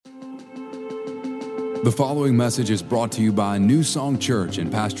The following message is brought to you by New Song Church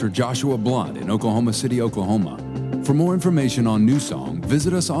and Pastor Joshua Blunt in Oklahoma City, Oklahoma. For more information on New Song,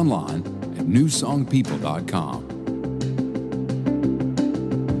 visit us online at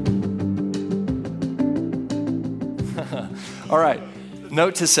newsongpeople.com. All right,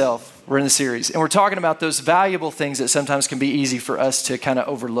 note to self, we're in the series, and we're talking about those valuable things that sometimes can be easy for us to kind of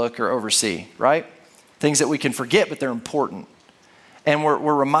overlook or oversee, right? Things that we can forget, but they're important. And we're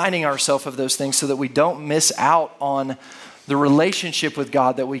reminding ourselves of those things so that we don't miss out on the relationship with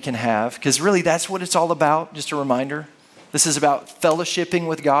God that we can have. Because really, that's what it's all about, just a reminder. This is about fellowshipping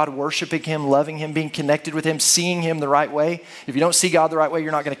with God, worshiping Him, loving Him, being connected with Him, seeing Him the right way. If you don't see God the right way,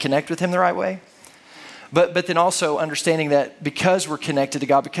 you're not going to connect with Him the right way. But then also understanding that because we're connected to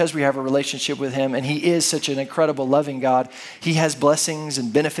God, because we have a relationship with Him, and He is such an incredible, loving God, He has blessings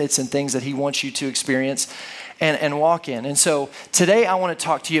and benefits and things that He wants you to experience and walk in. And so today I want to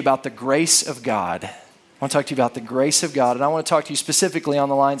talk to you about the grace of God. I want to talk to you about the grace of God, and I want to talk to you specifically on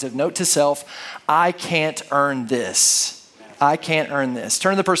the lines of note to self, I can't earn this. I can't earn this.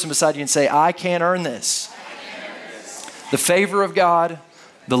 Turn to the person beside you and say, I can't earn this. The favor of God,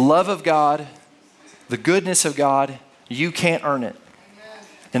 the love of God, the goodness of God, you can't earn it.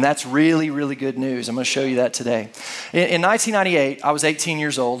 And that's really, really good news. I'm going to show you that today. In 1998, I was 18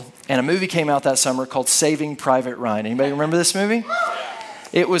 years old, and a movie came out that summer called Saving Private Ryan. Anybody remember this movie?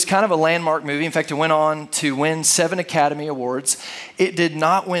 It was kind of a landmark movie. In fact, it went on to win 7 Academy Awards. It did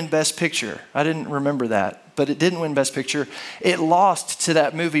not win Best Picture. I didn't remember that, but it didn't win Best Picture. It lost to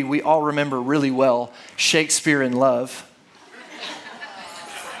that movie we all remember really well, Shakespeare in Love.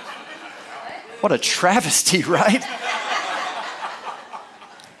 What a travesty, right?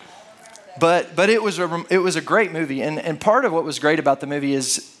 But it was a great movie, and part of what was great about the movie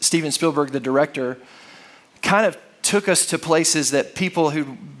is Steven Spielberg, the director, kind of took us to places that people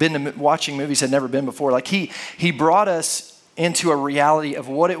who'd been watching movies had never been before. Like he brought us into a reality of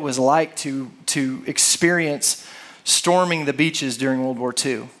what it was like to experience storming the beaches during World War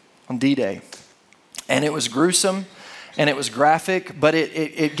II on D-Day, and it was gruesome. And it was graphic, but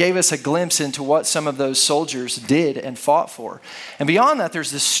it gave us a glimpse into what some of those soldiers did and fought for. And beyond that, there's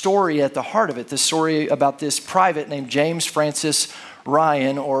this story at the heart of it, this story about this private named James Francis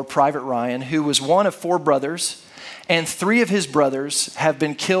Ryan, or Private Ryan, who was one of 4 brothers, and 3 of his brothers have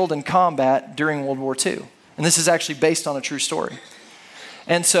been killed in combat during World War II. And this is actually based on a true story.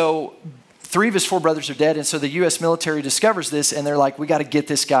 And so 3 of his 4 brothers are dead, and so the U.S. military discovers this, and they're like, we got to get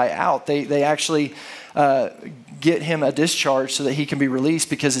this guy out. They actually get him a discharge so that he can be released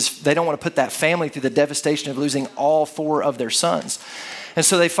because they don't want to put that family through the devastation of losing all 4 of their sons. And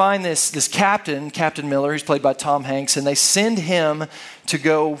so they find this Captain Miller, who's played by Tom Hanks, and they send him to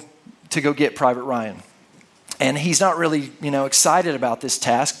go get Private Ryan. And he's not really, excited about this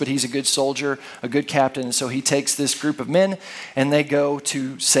task, but he's a good soldier, a good captain. And so he takes this group of men and they go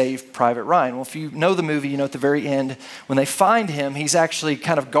to save Private Ryan. Well, if you know the movie, at the very end, when they find him, he's actually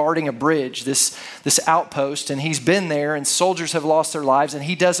kind of guarding a bridge, this outpost, and he's been there and soldiers have lost their lives and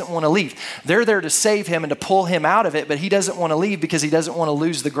he doesn't want to leave. They're there to save him and to pull him out of it, but he doesn't want to leave because he doesn't want to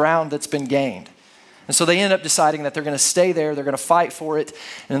lose the ground that's been gained. And so they end up deciding that they're going to stay there, they're going to fight for it.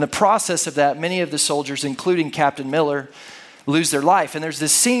 And in the process of that, many of the soldiers, including Captain Miller, lose their life. And there's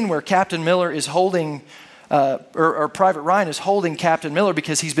this scene where Captain Miller is holding, or Private Ryan is holding Captain Miller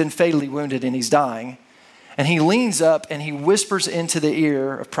because he's been fatally wounded and he's dying. And he leans up and he whispers into the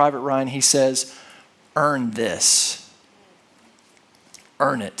ear of Private Ryan, he says, "Earn this.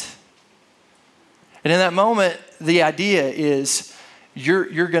 Earn it." And in that moment, the idea is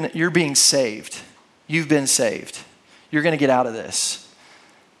you're being saved. You've been saved. You're going to get out of this.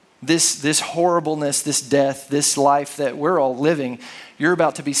 This horribleness, this death, this life that we're all living, you're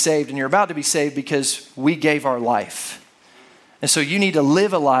about to be saved. And you're about to be saved because we gave our life. And so you need to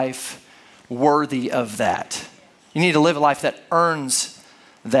live a life worthy of that. You need to live a life that earns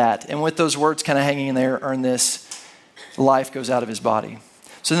that. And with those words kind of hanging in there, earn this, life goes out of his body.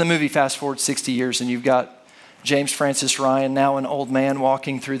 So in the movie, fast forward 60 years, and you've got James Francis Ryan, now an old man,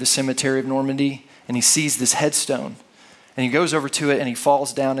 walking through the cemetery of Normandy. And he sees this headstone, and he goes over to it, and he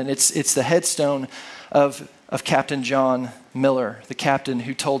falls down, and it's the headstone of Captain John Miller, the captain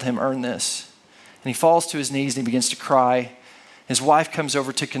who told him, "Earn this." And he falls to his knees, and he begins to cry. His wife comes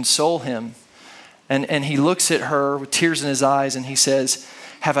over to console him, and he looks at her with tears in his eyes, and he says,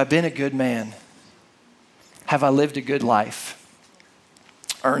 "Have I been a good man? Have I lived a good life?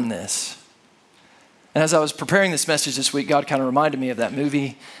 Earn this." And as I was preparing this message this week, God kind of reminded me of that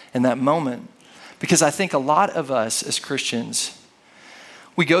movie and that moment. Because I think a lot of us as Christians,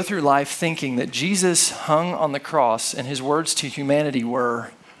 we go through life thinking that Jesus hung on the cross and his words to humanity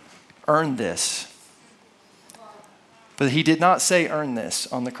were, "Earn this. But he did not say, earn this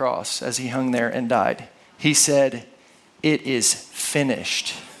on the cross as he hung there and died. He said, it is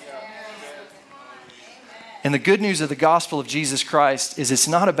finished. And the good news of the gospel of Jesus Christ is it's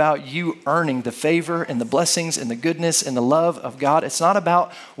not about you earning the favor and the blessings and the goodness and the love of God. It's not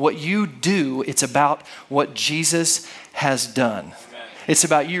about what you do. It's about what Jesus has done. Amen. It's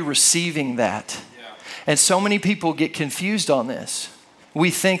about you receiving that. Yeah. And so many people get confused on this. We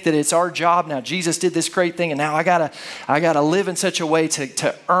think that it's our job now. Jesus did this great thing and now I gotta live in such a way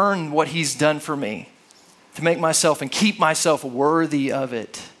to earn what he's done for me, to make myself and keep myself worthy of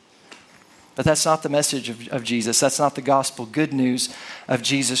it. But that's not the message of Jesus. That's not the gospel good news of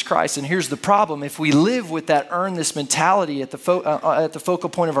Jesus Christ. And here's the problem. If we live with that earn this mentality at the focal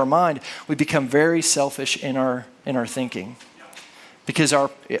point of our mind, we become very selfish in our thinking. Because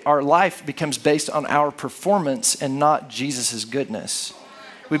our life becomes based on our performance and not Jesus' goodness.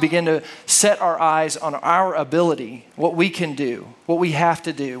 We begin to set our eyes on our ability, what we can do, what we have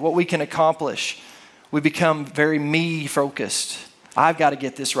to do, what we can accomplish. We become very me-focused. I've got to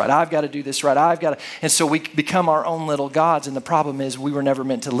get this right. I've got to do this right. And so we become our own little gods. And the problem is we were never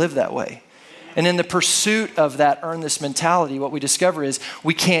meant to live that way. And in the pursuit of that earn this mentality, what we discover is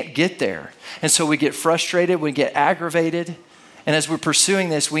we can't get there. And so we get frustrated, we get aggravated. And as we're pursuing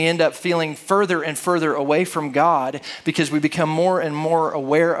this, we end up feeling further and further away from God because we become more and more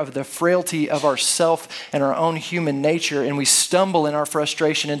aware of the frailty of ourself and our own human nature. And we stumble in our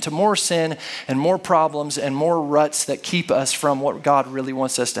frustration into more sin and more problems and more ruts that keep us from what God really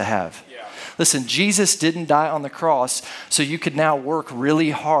wants us to have. Yeah. Listen, Jesus didn't die on the cross so you could now work really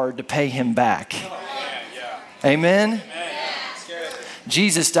hard to pay him back. Amen? Amen?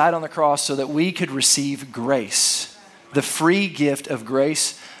 Jesus died on the cross so that we could receive grace. The free gift of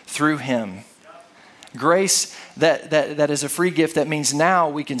grace through him. Grace that is a free gift that means now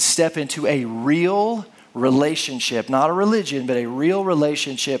we can step into a real relationship, not a religion, but a real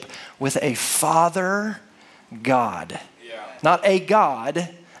relationship with a Father God. Yeah. Not a God,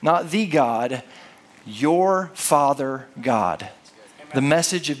 not the God, your Father God. Amen. The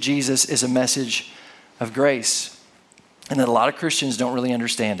message of Jesus is a message of grace. And that a lot of Christians don't really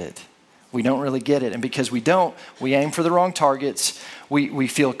understand it. We don't really get it. And because we don't, we aim for the wrong targets. We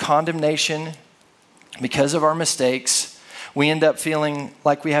feel condemnation because of our mistakes. We end up feeling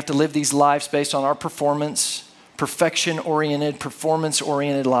like we have to live these lives based on our performance, perfection-oriented,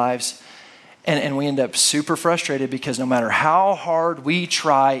 performance-oriented lives. And we end up super frustrated because no matter how hard we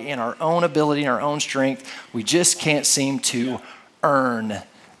try in our own ability and our own strength, we just can't seem to earn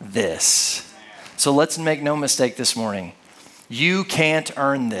this. So let's make no mistake this morning. You can't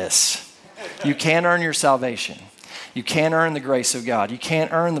earn this. You can't earn your salvation. You can't earn the grace of God. You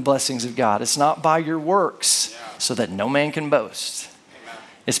can't earn the blessings of God. It's not by your works so that no man can boast.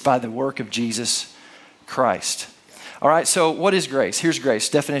 It's by the work of Jesus Christ. All right, so what is grace? Here's grace.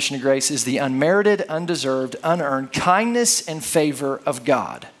 Definition of grace is the unmerited, undeserved, unearned kindness and favor of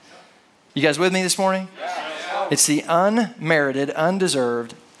God. You guys with me this morning? It's the unmerited,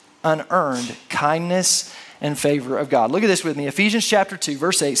 undeserved, unearned kindness and favor of God. Look at this with me. Ephesians chapter 2,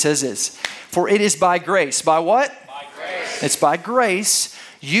 verse 8 says this. For it is by grace. By what? By grace. It's by grace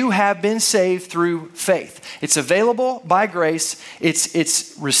you have been saved through faith. It's available by grace.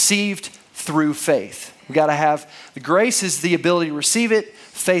 It's received through faith. We got to have, the grace is the ability to receive it.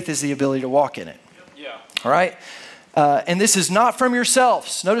 Faith is the ability to walk in it. Yeah. All right? And this is not from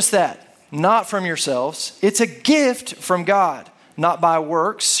yourselves. Notice that. Not from yourselves. It's a gift from God. Not by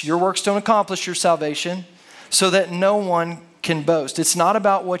works. Your works don't accomplish your salvation. So that no one can boast. It's not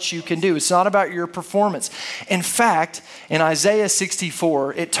about what you can do. It's not about your performance. In fact, in Isaiah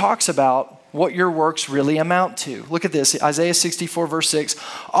 64, it talks about what your works really amount to. Look at this, Isaiah 64 verse 6.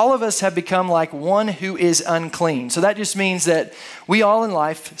 All of us have become like one who is unclean. So that just means that we all in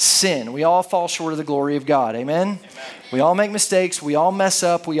life sin. We all fall short of the glory of God. Amen? Amen. We all make mistakes. We all mess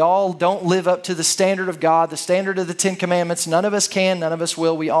up. We all don't live up to the standard of God, the standard of the 10 Commandments. None of us can. None of us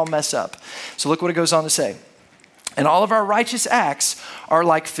will. We all mess up. So look what it goes on to say. And all of our righteous acts are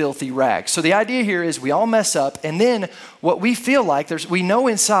like filthy rags. So the idea here is we all mess up, and then what we feel like, we know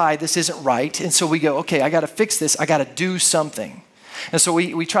inside this isn't right, and so we go, okay, I got to fix this. I got to do something. And so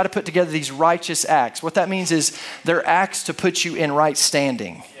we try to put together these righteous acts. What that means is they're acts to put you in right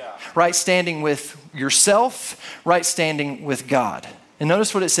standing. Yeah. Right standing with yourself, right standing with God. And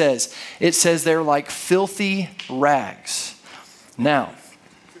notice what it says. It says they're like filthy rags. Now,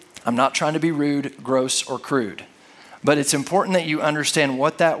 I'm not trying to be rude, gross, or crude. But it's important that you understand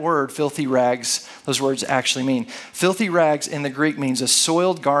what that word, filthy rags, those words actually mean. Filthy rags in the Greek means a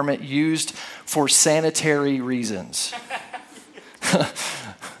soiled garment used for sanitary reasons.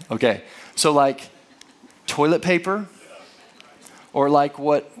 Okay, so like toilet paper, or like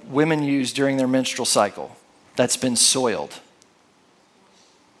what women use during their menstrual cycle that's been soiled.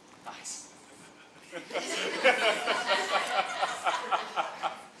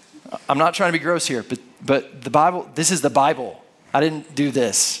 I'm not trying to be gross here, but the Bible, this is the Bible. I didn't do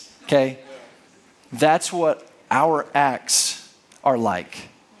this, okay? That's what our acts are like.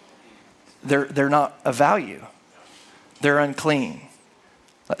 They're not of value. They're unclean.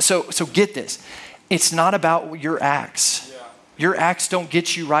 So get this. It's not about your acts. Your acts don't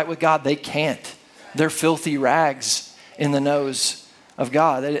get you right with God. They can't. They're filthy rags in the nose of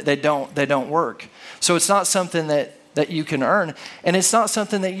God. They don't work. So it's not something that you can earn, and it's not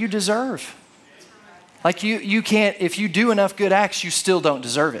something that you deserve. Like you can't, if you do enough good acts, you still don't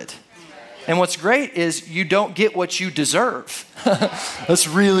deserve it. And what's great is you don't get what you deserve. That's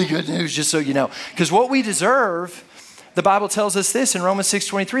really good news, just so you know. Because what we deserve, the Bible tells us this in Romans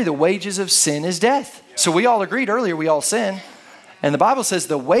 6:23, the wages of sin is death. So we all agreed earlier, we all sin. And the Bible says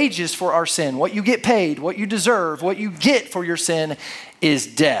the wages for our sin, what you get paid, what you deserve, what you get for your sin is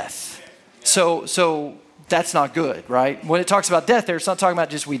death. So that's not good, right? When it talks about death there, it's not talking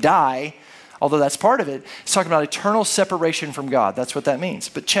about just we die, although that's part of it. It's talking about eternal separation from God. That's what that means.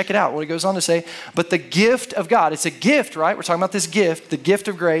 But check it out, what it goes on to say. But the gift of God, it's a gift, right? We're talking about this gift, the gift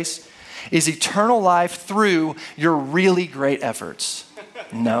of grace, is eternal life through your really great efforts.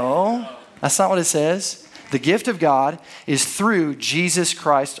 No, that's not what it says. The gift of God is through Jesus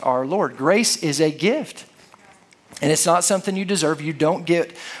Christ our Lord. Grace is a gift. And it's not something you deserve. You don't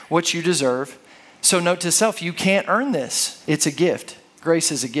get what you deserve. So note to self, you can't earn this. It's a gift.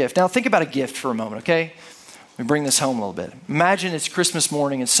 Grace is a gift. Now think about a gift for a moment, okay? Let me bring this home a little bit. Imagine it's Christmas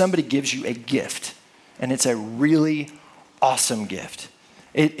morning and somebody gives you a gift. And it's a really awesome gift.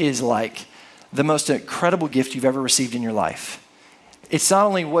 It is like the most incredible gift you've ever received in your life. It's not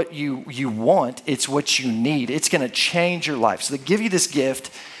only what you want, it's what you need. It's going to change your life. So they give you this gift,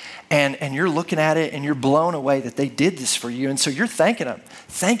 and you're looking at it, and you're blown away that they did this for you. And so you're thanking them.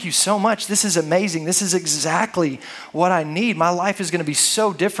 Thank you so much. This is amazing. This is exactly what I need. My life is going to be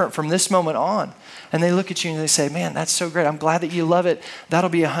so different from this moment on. And they look at you and they say, man, that's so great. I'm glad that you love it. That'll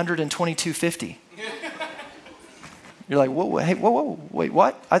be $122.50. You're like, whoa, wait,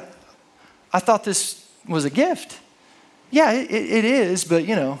 what? I thought this was a gift. Yeah, it is, but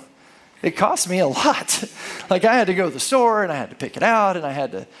it cost me a lot. Like I had to go to the store and I had to pick it out and I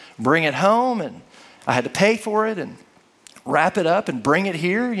had to bring it home and I had to pay for it and wrap it up and bring it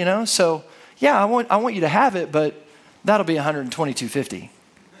here, So yeah, I want you to have it, but that'll be $122.50.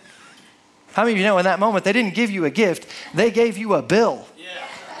 How many of you know in that moment they didn't give you a gift, they gave you a bill? Yeah.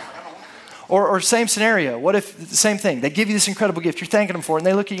 Or same scenario. What if the same thing? They give you this incredible gift, you're thanking them for it, and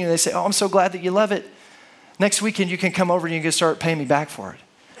they look at you and they say, oh, I'm so glad that you love it. Next weekend you can come over and you can start paying me back for it.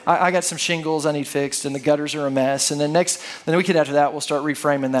 I got some shingles I need fixed and the gutters are a mess. And then the weekend after that, we'll start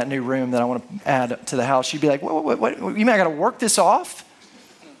reframing that new room that I want to add to the house. You'd be like, what? You mean I got to work this off?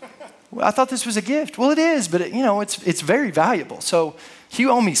 Well, I thought this was a gift. Well, it is, but it's very valuable. So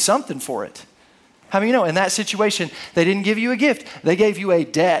you owe me something for it. How many in that situation, they didn't give you a gift. They gave you a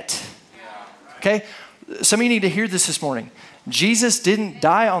debt. Okay? Some of you need to hear this morning. Jesus didn't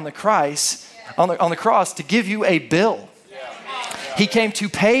die on the cross to give you a bill. He came to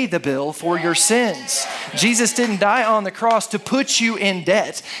pay the bill for your sins. Jesus didn't die on the cross to put you in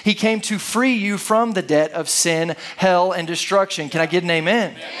debt. He came to free you from the debt of sin, hell, and destruction. Can I get an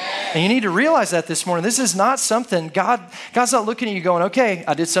amen? And you need to realize that this morning. This is not something, God's not looking at you going, okay,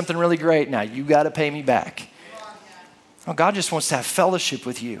 I did something really great. Now you got to pay me back. Oh, God just wants to have fellowship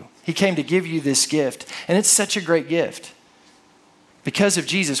with you. He came to give you this gift. And it's such a great gift. Because of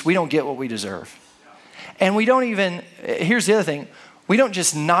Jesus, we don't get what we deserve. And we don't even, here's the other thing, we don't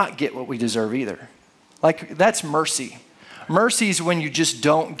just not get what we deserve either. Like, that's mercy. Mercy is when you just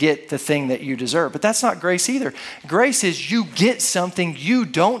don't get the thing that you deserve. But that's not grace either. Grace is you get something you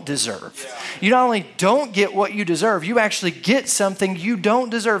don't deserve. You not only don't get what you deserve, you actually get something you don't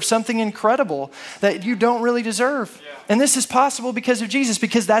deserve, something incredible that you don't really deserve. And this is possible because of Jesus,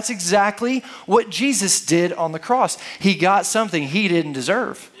 because that's exactly what Jesus did on the cross. He got something he didn't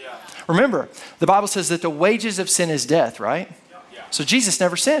deserve. Remember, the Bible says that the wages of sin is death, right? So Jesus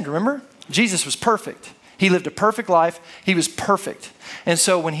never sinned, remember? Jesus was perfect. He lived a perfect life. He was perfect. And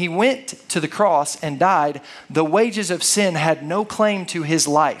so when he went to the cross and died, the wages of sin had no claim to his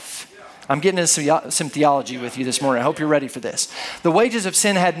life. I'm getting into some theology with you this morning. I hope you're ready for this. The wages of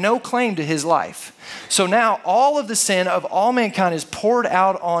sin had no claim to his life. So now all of the sin of all mankind is poured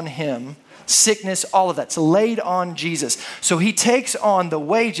out on him. Sickness, all of that's laid on Jesus. So he takes on the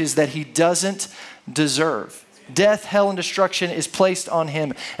wages that he doesn't deserve. Death, hell, and destruction is placed on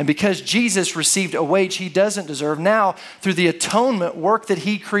him. And because Jesus received a wage he doesn't deserve, now through the atonement work that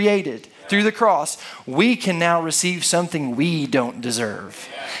he created through the cross, we can now receive something we don't deserve.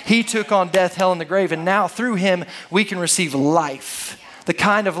 He took on death, hell, and the grave, and now through him we can receive life. The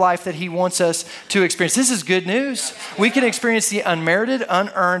kind of life that he wants us to experience. This is good news. We can experience the unmerited,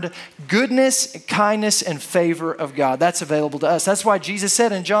 unearned goodness, kindness, and favor of God. That's available to us. That's why Jesus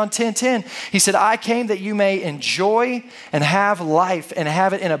said in John 10:10, he said, I came that you may enjoy and have life and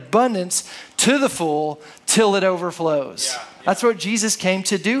have it in abundance to the full till it overflows. That's what Jesus came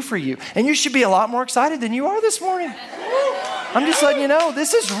to do for you. And you should be a lot more excited than you are this morning. I'm just letting you know,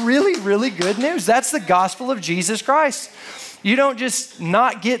 this is really, really good news. That's the gospel of Jesus Christ. You don't just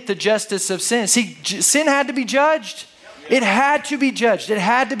not get the justice of sin. See, sin had to be judged. It had to be judged. It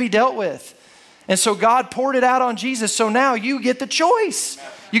had to be dealt with. And so God poured it out on Jesus. So now you get the choice.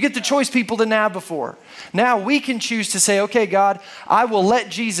 You get the choice people didn't have before. Now we can choose to say, okay, God, I will let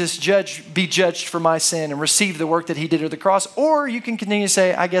Jesus be judged for my sin and receive the work that he did at the cross. Or you can continue to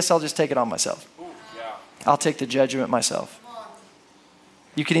say, I guess I'll just take it on myself. I'll take the judgment myself.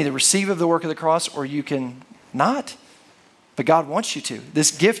 You can either receive of the work of the cross or you can not. But God wants you to.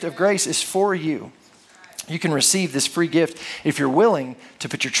 This gift of grace is for you. You can receive this free gift if you're willing to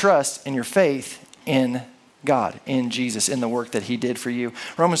put your trust and your faith in God, in Jesus, in the work that he did for you.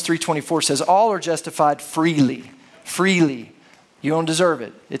 Romans 3:24 says, all are justified freely. Freely. You don't deserve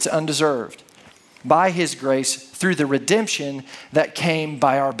it. It's undeserved. By his grace through the redemption that came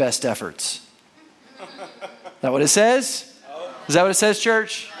by our best efforts. Is that what it says? Is that what it says,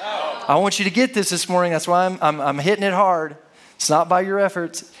 church? I want you to get this morning. That's why I'm hitting it hard. It's not by your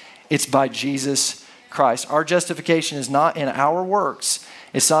efforts. It's by Jesus Christ. Our justification is not in our works.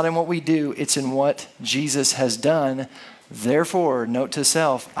 It's not in what we do. It's in what Jesus has done. Therefore, note to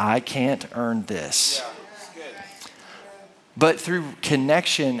self, I can't earn this. But through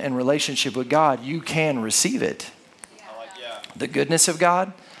connection and relationship with God, you can receive it. The goodness of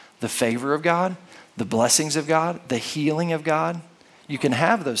God, the favor of God, the blessings of God, the healing of God. You can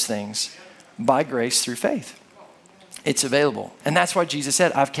have those things by grace through faith. It's available. And that's why Jesus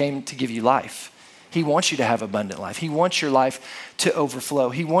said, I've came to give you life. He wants you to have abundant life. He wants your life to overflow.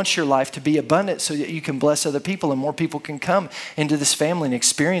 He wants your life to be abundant so that you can bless other people and more people can come into this family and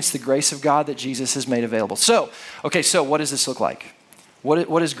experience the grace of God that Jesus has made available. So what does this look like? What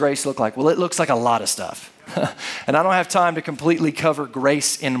does grace look like? Well, it looks like a lot of stuff. And I don't have time to completely cover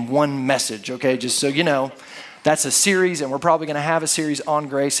grace in one message, okay? Just so you know. That's a series, and we're probably going to have a series on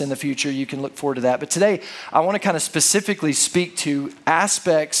grace in the future. You can look forward to that. But today, I want to kind of specifically speak to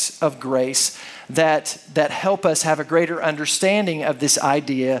aspects of grace that help us have a greater understanding of this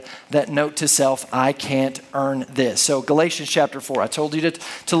idea that note to self, I can't earn this. So Galatians chapter 4, I told you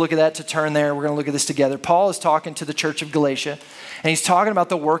to look at that, to turn there. We're going to look at this together. Paul is talking to the church of Galatia, and he's talking about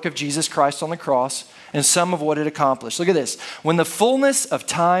the work of Jesus Christ on the cross and some of what it accomplished. Look at this. When the fullness of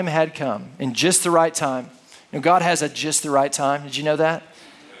time had come, in just the right time, you know, God has a just the right time. Did you know that?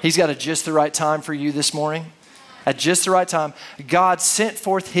 He's got a just the right time for you this morning. At just the right time, God sent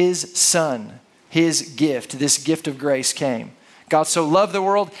forth his son, his gift. This gift of grace came. God so loved the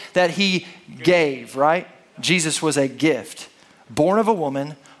world that he gave, right? Jesus was a gift, born of a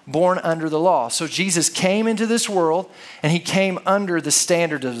woman, born under the law. So Jesus came into this world and he came under the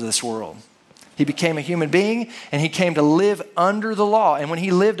standard of this world. He became a human being and he came to live under the law. And when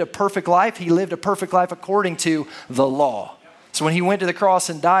he lived a perfect life, he lived a perfect life according to the law. So when he went to the cross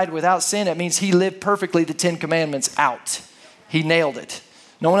and died without sin, it means he lived perfectly the 10 Commandments out. He nailed it.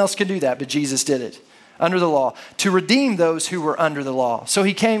 No one else can do that, but Jesus did it. Under the law, to redeem those who were under the law. So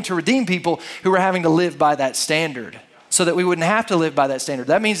he came to redeem people who were having to live by that standard so that we wouldn't have to live by that standard.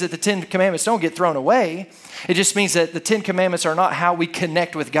 That means that the 10 Commandments don't get thrown away. It just means that the 10 Commandments are not how we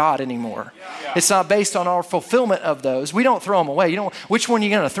connect with God anymore. Yeah. It's not based on our fulfillment of those. We don't throw them away. Which one are you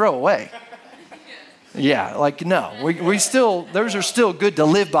going to throw away? Yeah, no. We still, those are still good to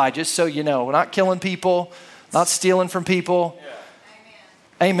live by, just so you know. We're not killing people, not stealing from people.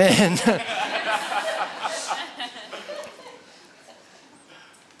 Yeah. Amen.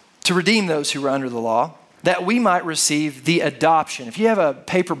 To redeem those who were under the law, that we might receive the adoption. If you have a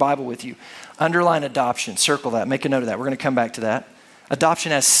paper Bible with you, underline adoption, circle that, make a note of that. We're going to come back to that.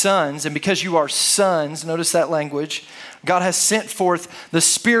 Adoption as sons, and because you are sons, notice that language, God has sent forth the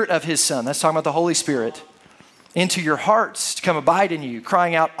Spirit of his Son, that's talking about the Holy Spirit, into your hearts to come abide in you,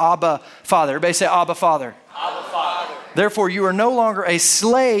 crying out, Abba, Father. Everybody say, Abba, Father. Abba, Father. Therefore, you are no longer a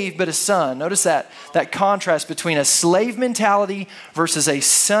slave, but a son. Notice that contrast between a slave mentality versus a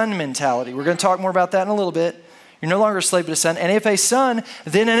son mentality. We're going to talk more about that in a little bit. You're no longer a slave but a son. And if a son,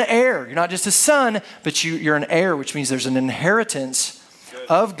 then an heir. You're not just a son, but you're an heir, which means there's an inheritance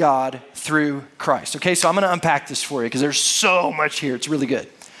of God through Christ. Okay, so I'm going to unpack this for you because there's so much here. It's really good.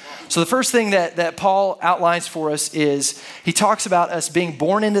 So the first thing that Paul outlines for us is he talks about us being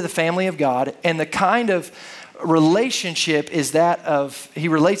born into the family of God, and the kind of relationship is that of, he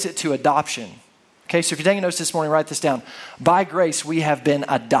relates it to adoption. Okay, so if you're taking notes this morning, write this down. By grace, we have been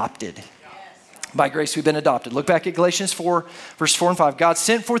adopted. By grace, we've been adopted. Look back at Galatians 4, verse 4 and 5. God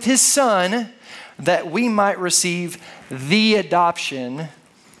sent forth his son that we might receive the adoption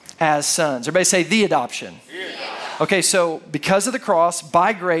as sons. Everybody say the adoption. Okay, so because of the cross,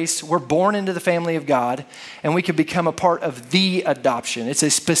 by grace, we're born into the family of God, and we can become a part of the adoption. It's a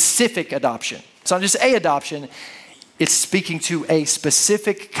specific adoption. It's not just a adoption. It's speaking to a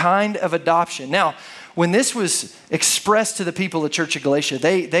specific kind of adoption. Now, when this was expressed to the people of the Church of Galatia,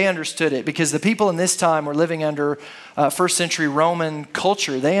 they understood it because the people in this time were living under first century Roman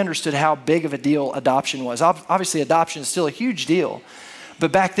culture. They understood how big of a deal adoption was. Obviously, adoption is still a huge deal.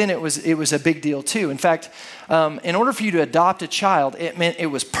 But back then, it was a big deal too. In fact, in order for you to adopt a child, it meant it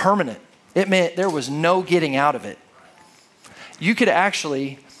was permanent. It meant there was no getting out of it. You could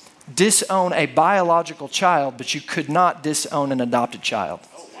actually disown a biological child, but you could not disown an adopted child.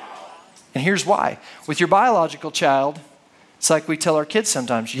 And here's why. With your biological child, it's like we tell our kids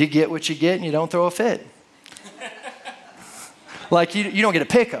sometimes, you get what you get and you don't throw a fit. Like you don't get to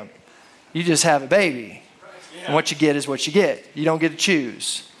pick them. You just have a baby. And what you get is what you get. You don't get to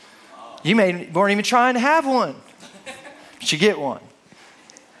choose. You weren't even trying to have one, but you get one.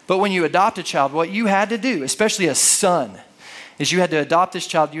 But when you adopt a child, what you had to do, especially a son, is you had to adopt this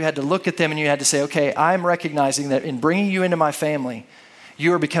child. You had to look at them and you had to say, okay, I'm recognizing that in bringing you into my family,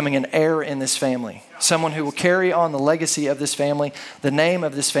 you are becoming an heir in this family. Someone who will carry on the legacy of this family, the name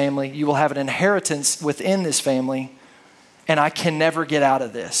of this family. You will have an inheritance within this family, and I can never get out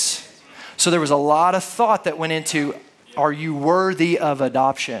of this. So there was a lot of thought that went into, are you worthy of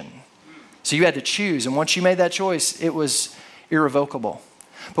adoption? So you had to choose. And once you made that choice, it was irrevocable.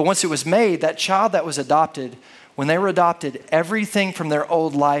 But once it was made, that child that was adopted, when they were adopted, everything from their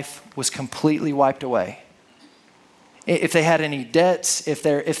old life was completely wiped away. If they had any debts, if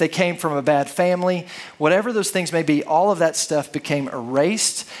they came from a bad family, whatever those things may be, all of that stuff became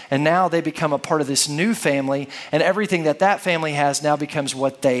erased. And now they become a part of this new family. And everything that family has now becomes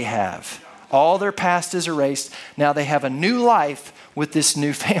what they have. All their past is erased. Now they have a new life with this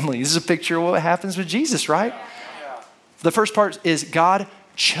new family. This is a picture of what happens with Jesus, right? The first part is God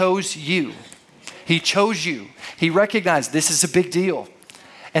chose you. He chose you. He recognized this is a big deal.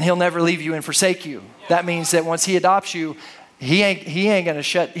 And he'll never leave you and forsake you. That means that once he adopts you, he ain't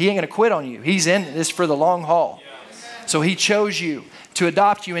gonna quit on you. He's in this for the long haul. So he chose you to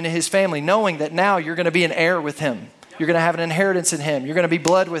adopt you into his family, knowing that now you're gonna be an heir with him. You're gonna have an inheritance in him. You're gonna be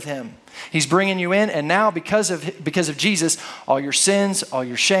blood with him. He's bringing you in, and now because of Jesus, all your sins, all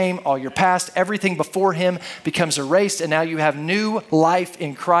your shame, all your past, everything before him becomes erased, and now you have new life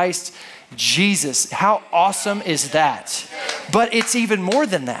in Christ Jesus. How awesome is that? But it's even more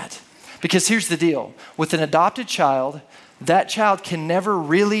than that, because here's the deal. With an adopted child, that child can never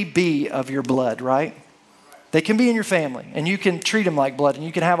really be of your blood, right? They can be in your family, and you can treat them like blood, and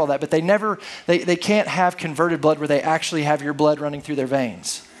you can have all that, but they can't have converted blood where they actually have your blood running through their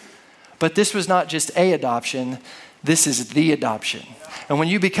veins. But this was not just a adoption, this is the adoption. And when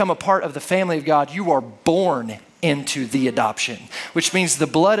you become a part of the family of God, you are born into the adoption, which means the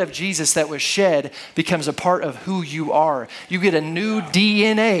blood of Jesus that was shed becomes a part of who you are. You get a new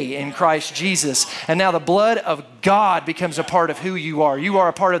DNA in Christ Jesus, and now the blood of God becomes a part of who you are. You are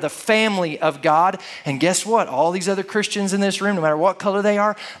a part of the family of God, and guess what? All these other Christians in this room, no matter what color they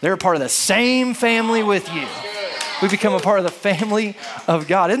are, they're a part of the same family with you. We become a part of the family of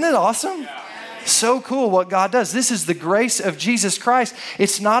God. Isn't that awesome? So cool what God does. This is the grace of Jesus Christ.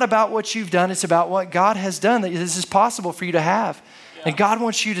 It's not about what you've done. It's about what God has done, that this is possible for you to have. And God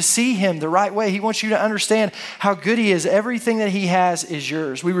wants you to see him the right way. He wants you to understand how good he is. Everything that he has is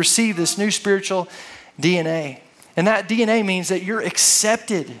yours. We receive this new spiritual DNA. And that DNA means that you're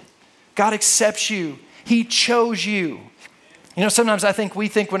accepted. God accepts you. He chose you. You know, sometimes we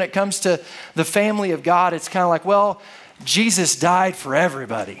think when it comes to the family of God, it's kind of like, well, Jesus died for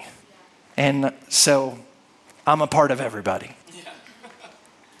everybody. And so I'm a part of everybody.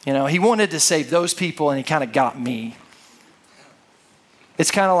 You know, he wanted to save those people and he kind of got me.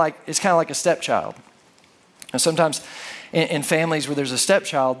 It's kind of like a stepchild. And sometimes in families where there's a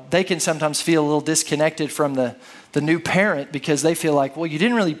stepchild, they can sometimes feel a little disconnected from the new parent because they feel like, well, you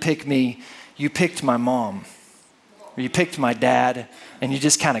didn't really pick me, you picked my mom. Or you picked my dad and you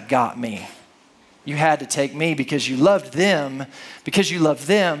just kind of got me. You had to take me because you loved them. Because you loved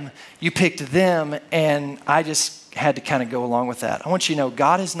them, you picked them, and I just had to kind of go along with that. I want you to know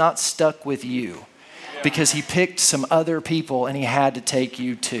God is not stuck with you because he picked some other people and he had to take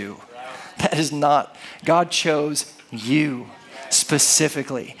you too. That is not, God chose you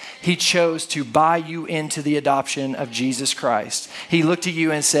specifically. He chose to buy you into the adoption of Jesus Christ. He looked at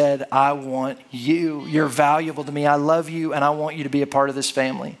you and said, I want you. You're valuable to me. I love you, and I want you to be a part of this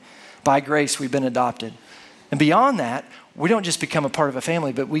family. By grace, we've been adopted. And beyond that, we don't just become a part of a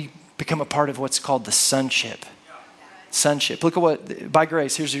family, but we become a part of what's called the sonship. Sonship. Look at what, by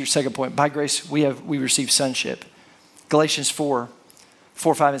grace, here's your second point. By grace, we receive sonship. Galatians 4,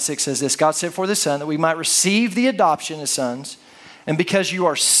 5, and 6 says this, God sent forth his Son that we might receive the adoption as sons. And because you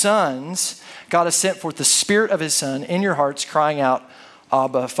are sons, God has sent forth the Spirit of his Son in your hearts, crying out,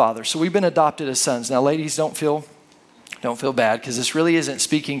 Abba, Father. So we've been adopted as sons. Now, ladies, don't feel bad, because this really isn't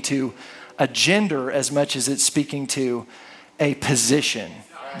speaking to a gender as much as it's speaking to a position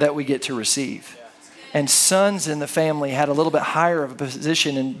that we get to receive. And sons in the family had a little bit higher of a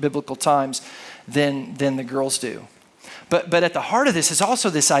position in biblical times than the girls do. But at the heart of this is also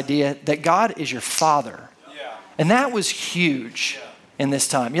this idea that God is your father. And that was huge in this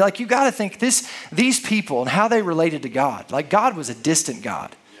time. You got to think these people and how they related to God. Like, God was a distant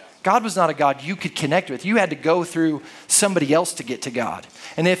God. God was not a God you could connect with. You had to go through somebody else to get to God.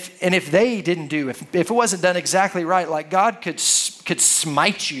 And if they didn't do, if it wasn't done exactly right, like, God could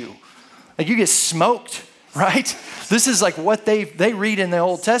smite you. Like, you get smoked, right? This is like what they read in the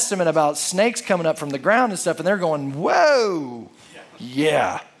Old Testament about snakes coming up from the ground and stuff, and they're going, whoa,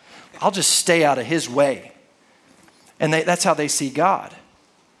 yeah, I'll just stay out of his way. And that's how they see God.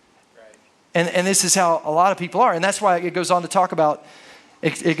 And this is how a lot of people are. And that's why it goes on to talk about,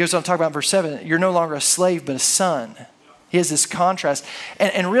 verse 7, you're no longer a slave, but a son. He has this contrast.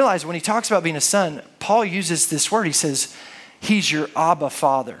 And realize when he talks about being a son, Paul uses this word. He says, he's your Abba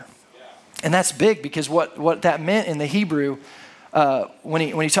Father. And that's big, because what that meant in the Hebrew, when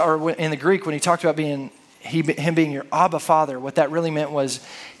he or in the Greek, when he talked about him being your Abba Father, what that really meant was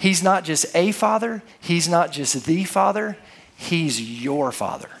he's not just a father, he's not just the father, he's your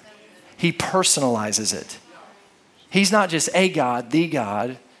father. He personalizes it. He's not just a God, the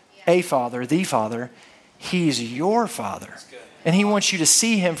God, a father, the father. He's your father. And he wants you to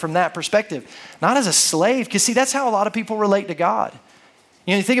see him from that perspective, not as a slave, because see, that's how a lot of people relate to God.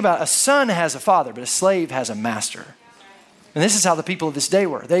 You think about it, a son has a father, but a slave has a master. And this is how the people of this day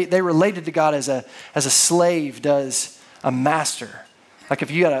were. They related to God as a slave does a master. Like, if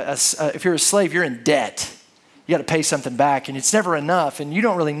you're a slave, you're in debt. You got to pay something back, and it's never enough. And you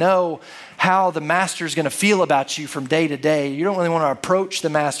don't really know how the master is going to feel about you from day to day. You don't really want to approach the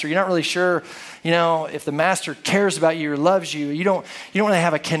master. You're not really sure, if the master cares about you or loves you. You don't want to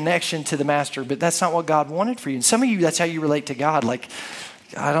have a connection to the master. But that's not what God wanted for you. And some of you, that's how you relate to God. Like,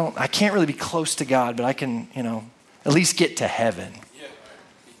 I can't really be close to God, but I can, at least get to heaven.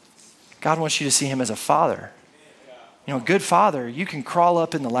 God wants you to see him as a father. A good father, you can crawl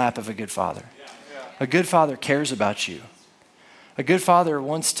up in the lap of a good father. A good father cares about you. A good father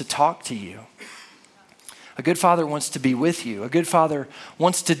wants to talk to you. A good father wants to be with you. A good father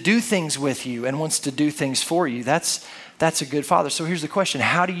wants to do things with you and wants to do things for you. That's a good father. So here's the question.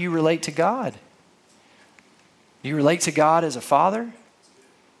 How do you relate to God? Do you relate to God as a father?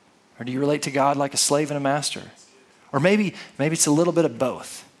 Or do you relate to God like a slave and a master? Or maybe it's a little bit of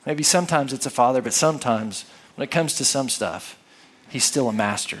both. Maybe sometimes it's a father, but sometimes when it comes to some stuff, he's still a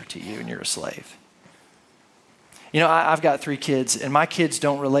master to you and you're a slave. I've got 3 kids, and my kids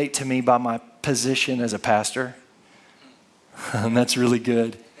don't relate to me by my position as a pastor. And that's really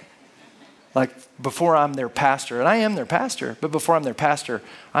good. Like, before I'm their pastor, and I am their pastor, but before I'm their pastor,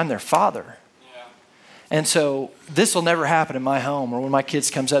 I'm their father. And so this will never happen in my home, or when my kids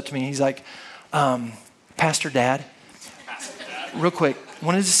comes up to me, he's like, Pastor Dad, real quick,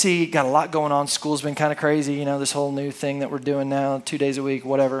 wanted to see, got a lot going on. School's been kind of crazy, this whole new thing that we're doing now, 2 days a week,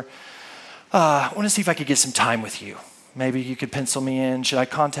 whatever. I want to see if I could get some time with you. Maybe you could pencil me in. Should I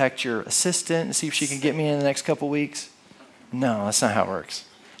contact your assistant and see if she can get me in the next couple weeks? No, that's not how it works.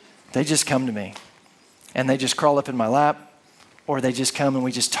 They just come to me, and they just crawl up in my lap, or they just come and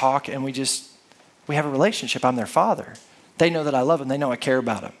we just talk, and we have a relationship. I'm their father. They know that I love them. They know I care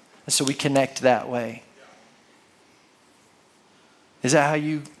about them. And so we connect that way. Is that how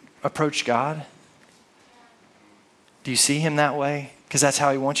you approach God? Do you see him that way? Because that's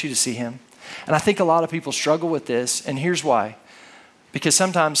how he wants you to see him. And I think a lot of people struggle with this, and here's why. Because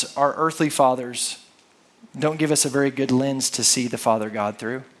sometimes our earthly fathers don't give us a very good lens to see the Father God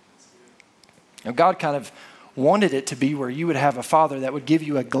through. God kind of wanted it to be where you would have a father that would give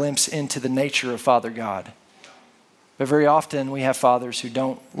you a glimpse into the nature of Father God. But very often we have fathers who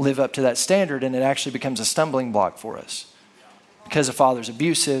don't live up to that standard, and it actually becomes a stumbling block for us. Because a father's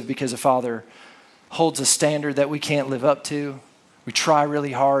abusive, because a father holds a standard that we can't live up to. We try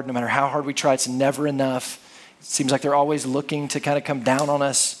really hard. No matter how hard we try, it's never enough. It seems like they're always looking to kind of come down on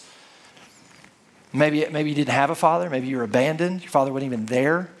us. Maybe you didn't have a father. Maybe you were abandoned. Your father wasn't even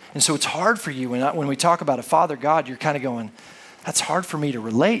there. And so it's hard for you. When we talk about a father God, you're kind of going, that's hard for me to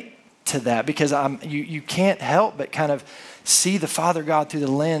relate to that, because you can't help but kind of see the Father God through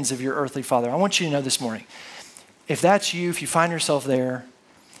the lens of your earthly father. I want you to know this morning, if that's you, if you find yourself there,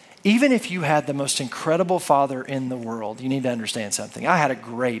 even if you had the most incredible father in the world, you need to understand something. I had a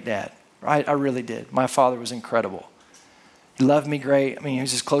great dad. Right? I really did. My father was incredible. He loved me great. I mean, he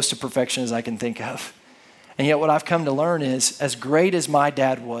was as close to perfection as I can think of. And yet what I've come to learn is, as great as my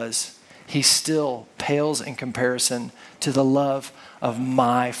dad was, he still pales in comparison to the love of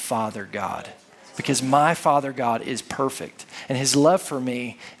my Father God. Because my Father God is perfect. And his love for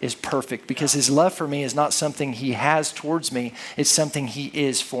me is perfect. Because his love for me is not something he has towards me. It's something he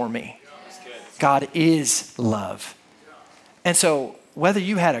is for me. God is love. And so whether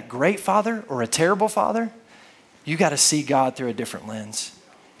you had a great father or a terrible father, you got to see God through a different lens.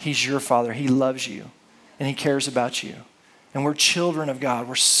 He's your father. He loves you. And he cares about you. And we're children of God.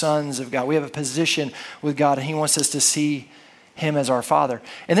 We're sons of God. We have a position with God, and he wants us to see him as our father.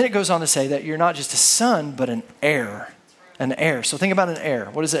 And then it goes on to say that you're not just a son, but an heir. An heir. So think about an heir.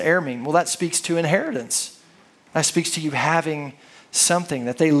 What does an heir mean? Well, that speaks to inheritance. That speaks to you having something,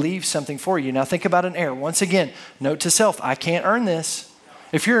 that they leave something for you. Now think about an heir. Once again, note to self, I can't earn this.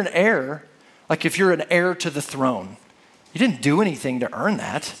 If you're an heir, like if you're an heir to the throne, you didn't do anything to earn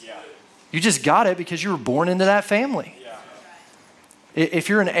that. You just got it because you were born into that family. If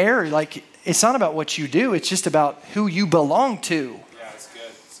you're an heir, like, it's not about what you do. It's just about who you belong to. Yeah, it's good.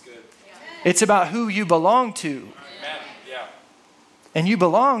 It's good. It's about who you belong to. Amen. Yeah. And you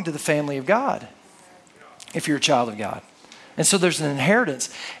belong to the family of God if you're a child of God. And so there's an inheritance.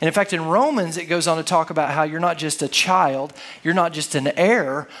 And in fact, in Romans, it goes on to talk about how you're not just a child, you're not just an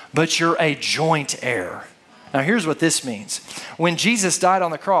heir, but you're a joint heir. Now, here's what this means. When Jesus died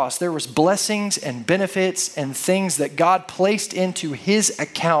on the cross, there was blessings and benefits and things that God placed into his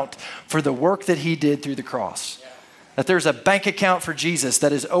account for the work that he did through the cross. That there's a bank account for Jesus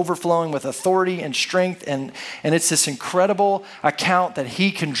that is overflowing with authority and strength, and it's this incredible account that he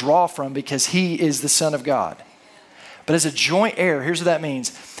can draw from because he is the Son of God. But as a joint heir, here's what that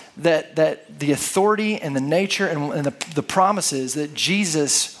means. That the authority and the nature and the promises that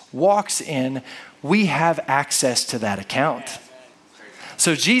Jesus walks in, we have access to that account.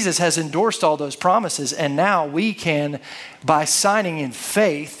 So Jesus has endorsed all those promises, and now we can, by signing in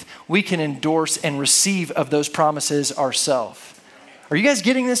faith, we can endorse and receive of those promises ourselves. Are you guys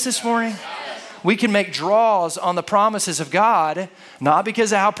getting this morning? We can make draws on the promises of God, not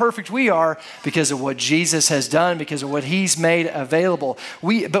because of how perfect we are, because of what Jesus has done, because of what he's made available.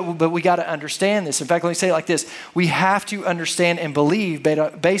 But we got to understand this. In fact, let me say it like this. We have to understand and believe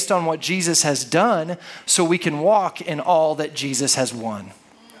based on what Jesus has done so we can walk in all that Jesus has won.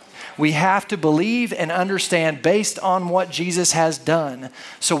 We have to believe and understand based on what Jesus has done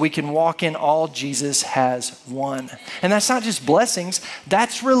so we can walk in all Jesus has won. And that's not just blessings,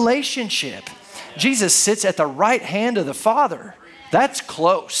 that's relationship. Jesus sits at the right hand of the Father. That's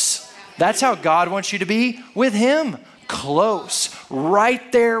close. That's how God wants you to be with him. Close.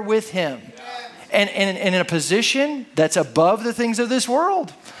 Right there with him. And in a position that's above the things of this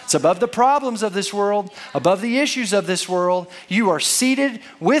world. It's above the problems of this world, above the issues of this world. You are seated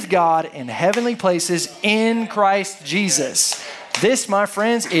with God in heavenly places in Christ Jesus. This, my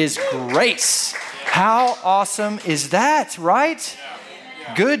friends, is grace. How awesome is that, right?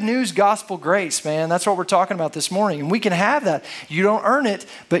 Good news, gospel grace, man. That's what we're talking about this morning. And we can have that. You don't earn it,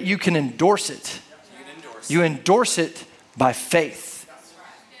 but you can endorse it. You endorse it by faith.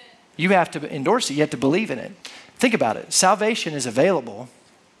 You have to endorse it. You have to believe in it. Think about it. Salvation is available.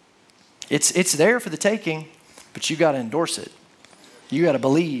 It's there for the taking, but you got to endorse it. You got to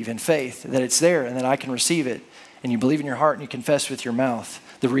believe in faith that it's there and that I can receive it. And you believe in your heart and you confess with your mouth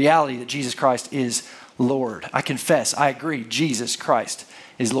the reality that Jesus Christ is Lord. I confess, I agree, Jesus Christ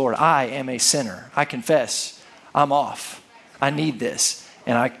is Lord. I am a sinner. I confess, I'm off. I need this.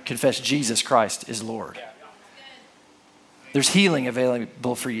 And I confess Jesus Christ is Lord. There's healing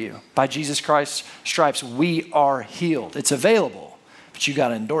available for you. By Jesus Christ's stripes, we are healed. It's available, but you got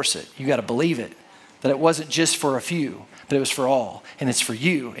to endorse it. You got to believe it, that it wasn't just for a few, but it was for all. And it's for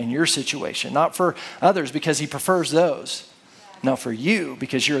you in your situation, not for others because he prefers those. No, for you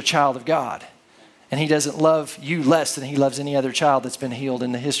because you're a child of God. And he doesn't love you less than he loves any other child that's been healed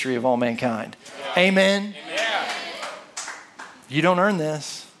in the history of all mankind. Yeah. Amen? Amen. You don't earn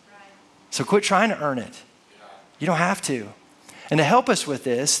this. So quit trying to earn it. You don't have to. And to help us with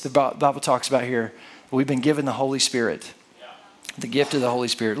this, the Bible talks about here, we've been given the Holy Spirit. The gift of the Holy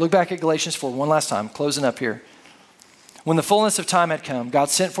Spirit. Look back at Galatians 4 one last time, closing up here. When the fullness of time had come, God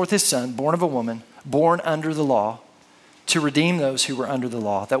sent forth his Son, born of a woman, born under the law, to redeem those who were under the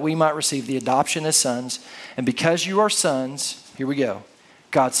law, that we might receive the adoption as sons. And because you are sons, here we go,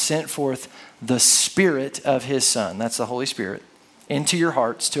 God sent forth the Spirit of his Son, that's the Holy Spirit, into your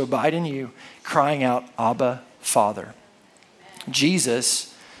hearts to abide in you, crying out, Abba, Father.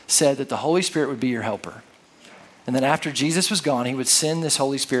 Jesus said that the Holy Spirit would be your helper. And then after Jesus was gone, he would send this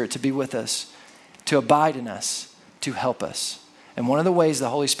Holy Spirit to be with us, to abide in us, to help us. And one of the ways the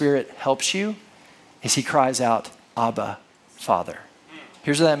Holy Spirit helps you is he cries out, Abba, Father.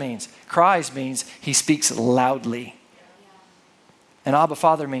 Here's what that means. Cries means he speaks loudly. And Abba,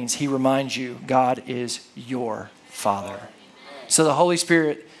 Father means he reminds you God is your Father. So the Holy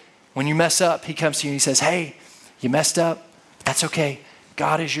Spirit, when you mess up, he comes to you and he says, hey, you messed up. That's okay.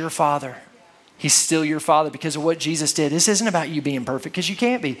 God is your Father. He's still your Father because of what Jesus did. This isn't about you being perfect because you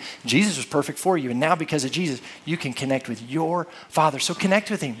can't be. Jesus was perfect for you. And now because of Jesus, you can connect with your Father. So connect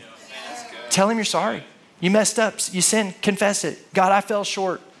with him. Tell him you're sorry. You messed up. You sinned. Confess it. God, I fell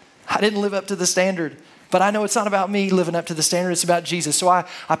short. I didn't live up to the standard. But I know it's not about me living up to the standard. It's about Jesus. So I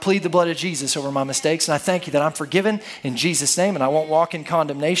plead the blood of Jesus over my mistakes. And I thank you that I'm forgiven in Jesus' name and I won't walk in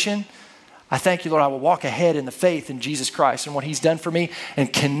condemnation. I thank you, Lord, I will walk ahead in the faith in Jesus Christ and what he's done for me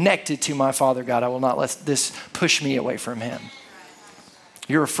and connected to my Father God. I will not let this push me away from him.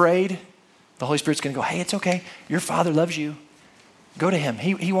 You're afraid? The Holy Spirit's going to go, hey, it's okay. Your Father loves you. Go to him.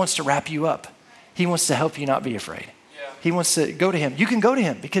 He wants to wrap you up. He wants to help you not be afraid. Yeah. He wants to go to him. You can go to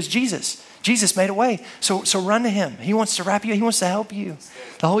him because Jesus made a way. So run to him. He wants to wrap you. He wants to help you.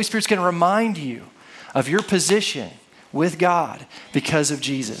 The Holy Spirit's going to remind you of your position with God because of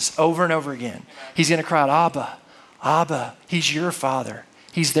Jesus over and over again. He's going to cry out, Abba, Abba. He's your Father.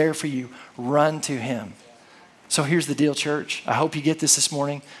 He's there for you. Run to him. So here's the deal, church. I hope you get this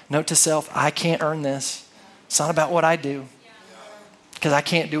morning. Note to self, I can't earn this. It's not about what I do because I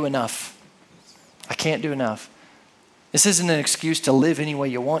can't do enough. I can't do enough. This isn't an excuse to live any way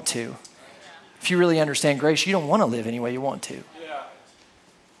you want to. If you really understand grace, you don't want to live any way you want to.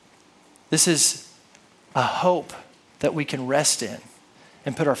 This is a hope that we can rest in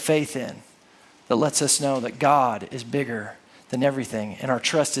and put our faith in that lets us know that God is bigger than everything and our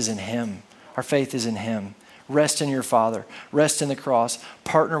trust is in him. Our faith is in him. Rest in your Father. Rest in the cross.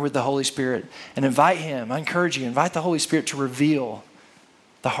 Partner with the Holy Spirit and invite him. I encourage you, invite the Holy Spirit to reveal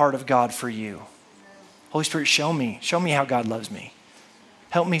the heart of God for you. Holy Spirit, show me how God loves me.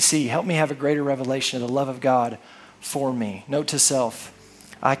 Help me see, help me have a greater revelation of the love of God for me. Note to self,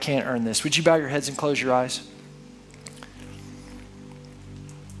 I can't earn this. Would you bow your heads and close your eyes?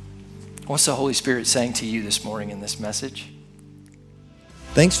 What's the Holy Spirit saying to you this morning in this message?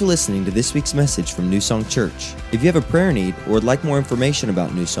 Thanks for listening to this week's message from New Song Church. If you have a prayer need or would like more information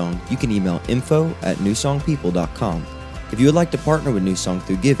about New Song, you can email info@newsongpeople.com. If you would like to partner with New Song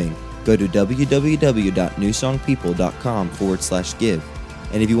through giving, go to www.newsongpeople.com/give.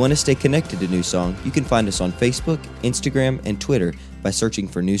 And if you want to stay connected to New Song, you can find us on Facebook, Instagram, and Twitter by searching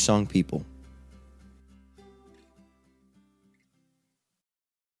for New Song People.